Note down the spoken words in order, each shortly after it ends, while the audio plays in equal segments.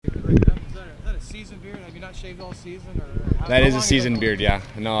season beard? Have you not shaved all season? Or that is a season beard, yeah.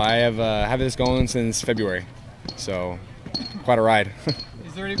 No, I have had this going since February, so quite a ride.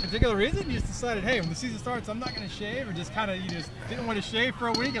 Is there any particular reason you just decided, hey, when the season starts, I'm not going to shave, or just kind of you just didn't want to shave for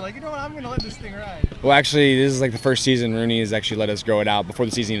a week and like, you know what, I'm going to let this thing ride? Well, actually, this is like the first season Rooney has actually let us grow it out before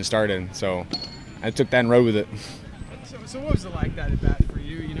the season even started, so I took that and rode with it. So what was it like that at bat for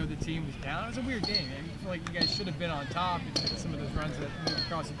you? You know, the team was down. It was a weird game, man. You feel like you guys should have been on top in some of those runs that moved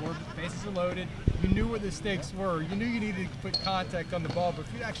across the board. But the bases are loaded. You knew where the stakes were. You knew you needed to put contact on the ball, but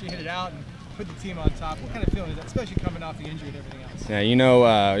if you actually hit it out and put the team on top, what kind of feeling is that, especially coming off the injury and everything else? Yeah, you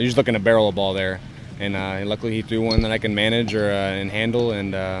know, you're just looking to barrel a ball there, and luckily he threw one that I can manage and handle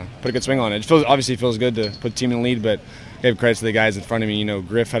and put a good swing on it. It obviously feels good to put the team in the lead, but I give credit to the guys in front of me. You know,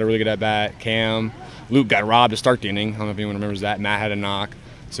 Griff had a really good at-bat, Cam, Luke got robbed to start the inning. I don't know if anyone remembers that. Matt had a knock.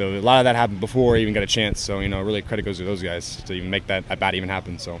 So a lot of that happened before he even got a chance. So, you know, really credit goes to those guys to even make that at-bat even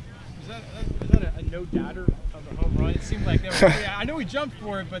happen. So. Is that a no-doubter of the home run? It seemed like I know he jumped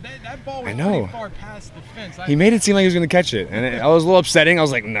for it, but that ball was pretty far past the fence. He made it seem like he was going to catch it. And I was a little upsetting. I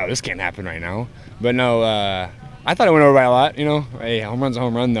was like, no, this can't happen right now. But no, I thought it went over by a lot. You know, hey, home run's a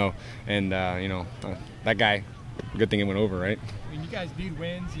home run, though. And, you know, that guy, good thing it went over, right? I mean, you guys need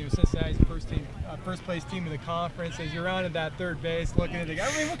wins. You know, Cincinnati's first place team in the conference. As you're around at that third base, looking at the,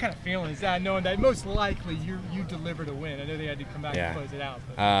 I mean, what kind of feeling is that, knowing that most likely you delivered a win? I know they had to come back and close it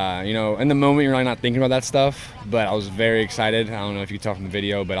out. You know, in the moment you're really not thinking about that stuff, but I was very excited. I don't know if you can tell from the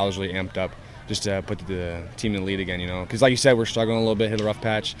video, but I was really amped up just to put the team in the lead again. You know, because like you said, we're struggling a little bit, hit a rough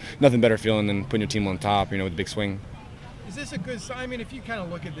patch. Nothing better feeling than putting your team on top. You know, with a big swing. Is this a good sign? I mean, if you kind of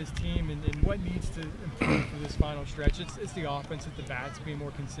look at this team and what needs to improve for this final stretch, it's the offense, it's the bats being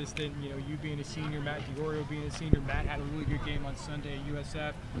more consistent. You know, you being a senior, Matt DiOrio being a senior. Matt had a really good game on Sunday at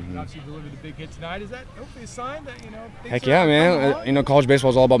USF. And obviously delivered the big hit tonight. Is that hopefully a sign that, you know, heck yeah, man. You know, college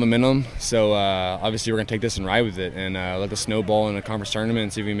baseball is all about momentum. So obviously we're going to take this and ride with it and let the snowball in a conference tournament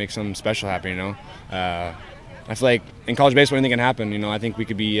and see if we can make something special happen, you know. I feel like in college baseball anything can happen. You know, I think we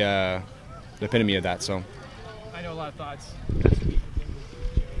could be the epitome of that, so. I know a lot of thoughts.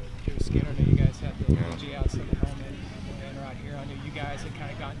 Joe Skinner, I know you guys had the G outside the helmet. And right here, I know you guys had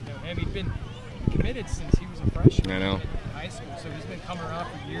kind of gotten to him. He'd been committed since he was a freshman in high school, so he's been coming around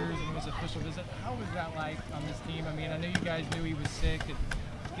for years and was an official visit. How was that like on this team? I mean, I know you guys knew he was sick and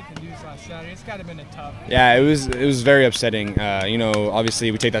get the news last Saturday. It's got to have been a tough. Yeah, it was very upsetting. You know, obviously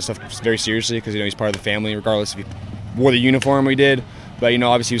we take that stuff very seriously because, you know, he's part of the family, regardless if he wore the uniform we did. But, you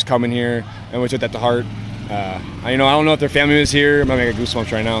know, obviously he was coming here and we took that to heart. You know, I don't know if their family was here. I'm gonna make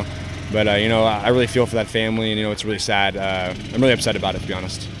goosebumps right now, but you know, I really feel for that family, and you know, it's really sad. I'm really upset about it, to be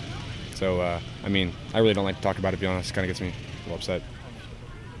honest. So, I mean, I really don't like to talk about it, to be honest. It kind of gets me a little upset.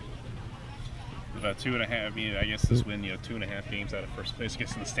 About 2.5. I mean, I guess this win, you know, 2.5 games out of first place,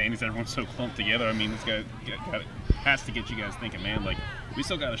 gets in the standings. Everyone's so clumped together. I mean, this guy has to get you guys thinking, man, like, we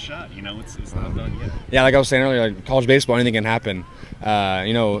still got a shot. You know, it's not done yet. Yeah, like I was saying earlier, like college baseball, anything can happen.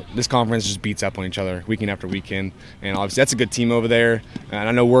 You know, this conference just beats up on each other weekend after weekend, and obviously that's a good team over there. And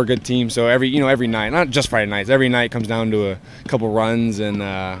I know we're a good team, so every night, not just Friday nights, every night comes down to a couple runs, and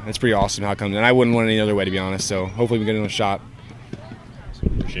it's pretty awesome how it comes. And I wouldn't want it any other way, to be honest. So hopefully we get another shot.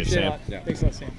 Appreciate it, Sam. Yeah. Thanks a lot, Sam.